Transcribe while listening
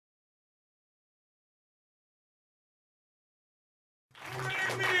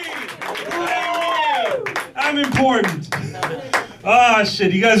damn important. Ah,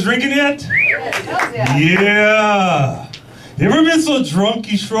 shit. You guys drinking yet? Yeah. You ever been so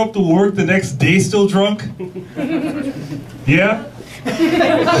drunk you show up to work the next day still drunk? Yeah?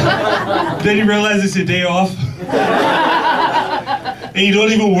 Then you realize it's your day off? And you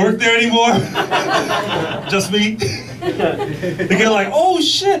don't even work there anymore? Just me? They get like, oh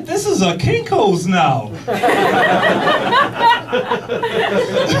shit, this is a Kinko's now.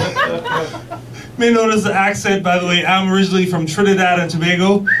 May notice the accent, by the way. I'm originally from Trinidad and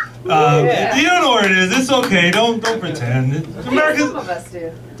Tobago. You don't know where it is. It's okay. Don't pretend. Americans. Some of us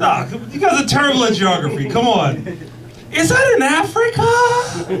do. You guys are terrible at geography. Come on. Is that in Africa?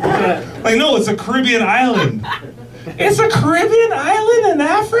 Like, no, it's a Caribbean island. It's a Caribbean island in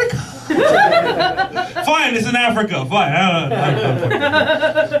Africa? Fine, it's in Africa. Fine.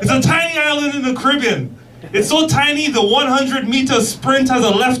 It's a tiny island in the Caribbean. It's so tiny, the 100-meter sprint has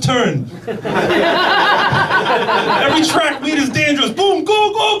a left turn. Every track meet is dangerous. Boom,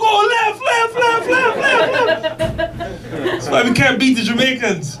 go, go, go, left, left, left, left, left, left. That's why we can't beat the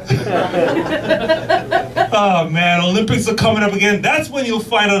Jamaicans. Oh man, Olympics are coming up again. That's when you'll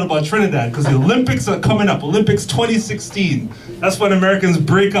find out about Trinidad, because the Olympics are coming up. Olympics 2016. That's when Americans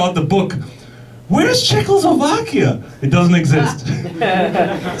break out the book. Where's Czechoslovakia? It doesn't exist.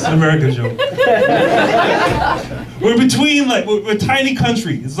 It's an American joke. We're between, like, we're a tiny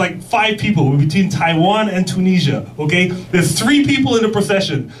country. It's like 5 people. We're between Taiwan and Tunisia, okay? There's 3 people in the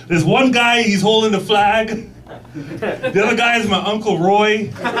procession. There's one guy, he's holding the flag. The other guy is my Uncle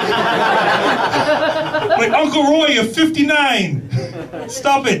Roy. Like, Uncle Roy, you're 59.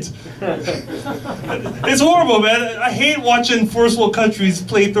 Stop it. It's horrible, man. I hate watching first world countries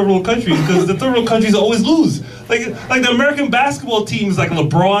play third world countries because the third world countries always lose. Like the American basketball teams like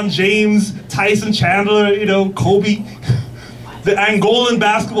LeBron James, Tyson Chandler, you know, Kobe. The Angolan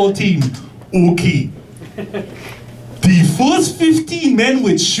basketball team, okay. The first 15 men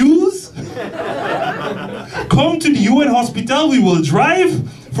with shoes come to the UN hospital. We will drive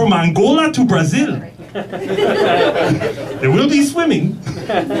from Angola to Brazil. There will be swimming.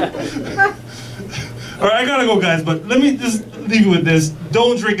 Alright, I gotta go, guys, but let me just leave you with this.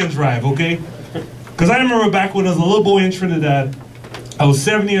 Don't drink and drive, okay? Because I remember back when I was a little boy in Trinidad, I was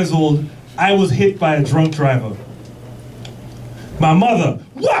 7 years old, I was hit by a drunk driver. My mother,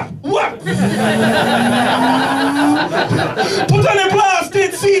 whap, whap! Put on a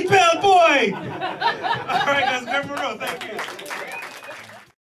blasted seatbelt, boy! Alright, guys, remember, thank you.